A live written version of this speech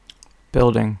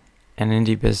Building an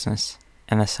indie business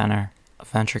in the center of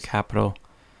venture capital.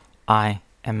 I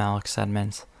am Alex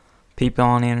Edmonds. People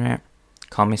on the internet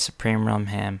call me Supreme Rum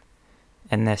Ham,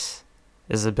 and this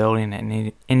is the Building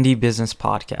an Indie Business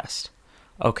podcast.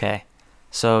 Okay,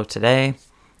 so today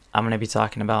I'm going to be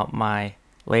talking about my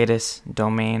latest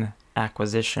domain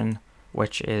acquisition,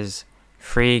 which is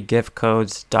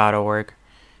freegiftcodes.org.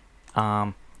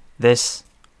 This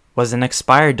was an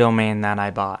expired domain that I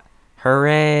bought.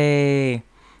 Hooray!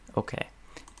 Okay.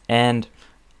 And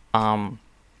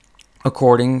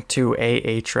according to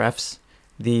Ahrefs,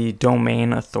 the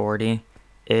domain authority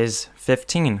is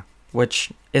 15,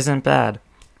 which isn't bad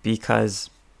because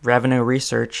Revenue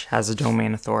Research has a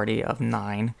domain authority of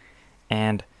 9,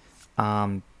 and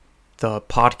the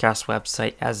podcast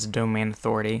website has a domain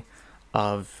authority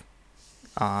of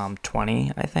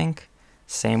 20, I think.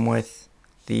 Same with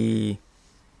the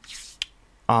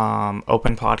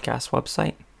Open Podcast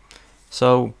website.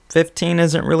 So 15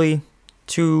 isn't really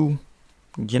too,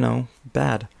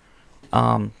 bad.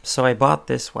 So I bought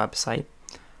this website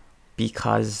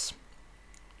because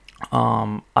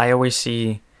I always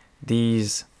see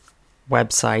these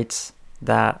websites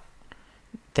that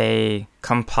they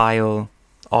compile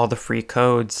all the free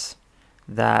codes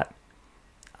that,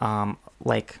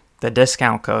 like the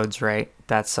discount codes, right,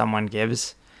 that someone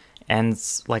gives. And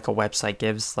like a website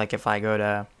gives, like if I go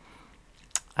to,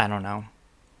 I don't know,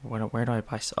 where do I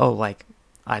buy? Oh, like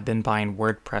I've been buying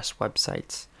WordPress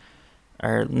websites,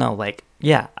 or no, like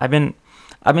yeah, I've been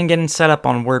getting set up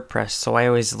on WordPress, so I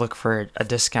always look for a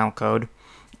discount code,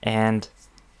 and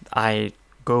I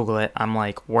Google it. I'm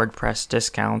like WordPress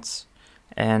discounts,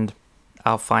 and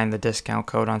I'll find the discount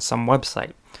code on some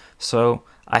website. So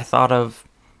I thought of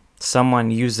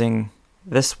someone using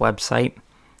this website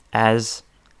as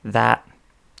that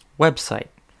website.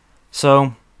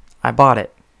 So I bought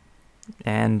it.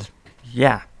 And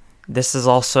yeah, this is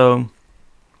also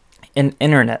an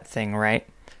internet thing, right?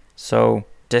 So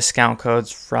discount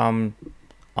codes from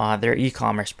their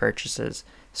e-commerce purchases.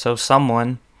 So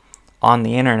someone on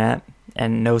the internet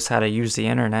and knows how to use the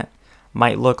internet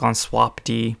might look on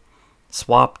swapped.co,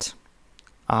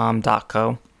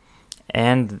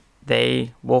 and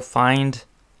they will find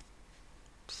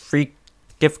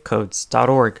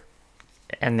freegiftcodes.org,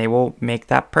 and they will make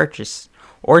that purchase.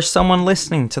 Or someone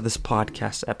listening to this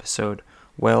podcast episode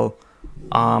will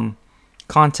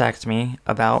contact me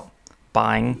about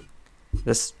buying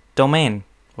this domain,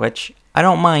 which I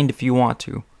don't mind if you want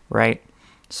to, right?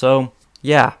 So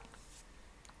yeah,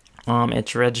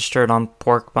 it's registered on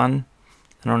Pork Bun.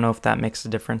 I don't know if that makes a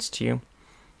difference to you.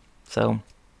 So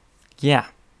yeah,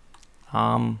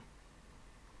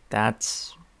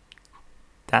 that's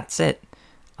it.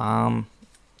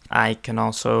 I can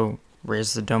also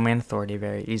raise the domain authority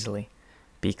very easily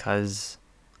because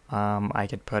I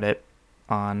could put it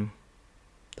on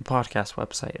the podcast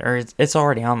website, or it's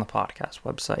already on the podcast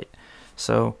website.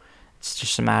 So it's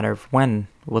just a matter of when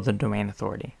will the domain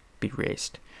authority be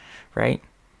raised, right?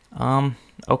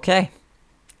 Okay.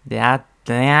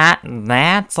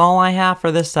 That's all I have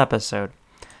for this episode.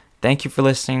 Thank you for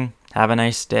listening. Have a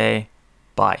nice day.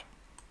 Bye.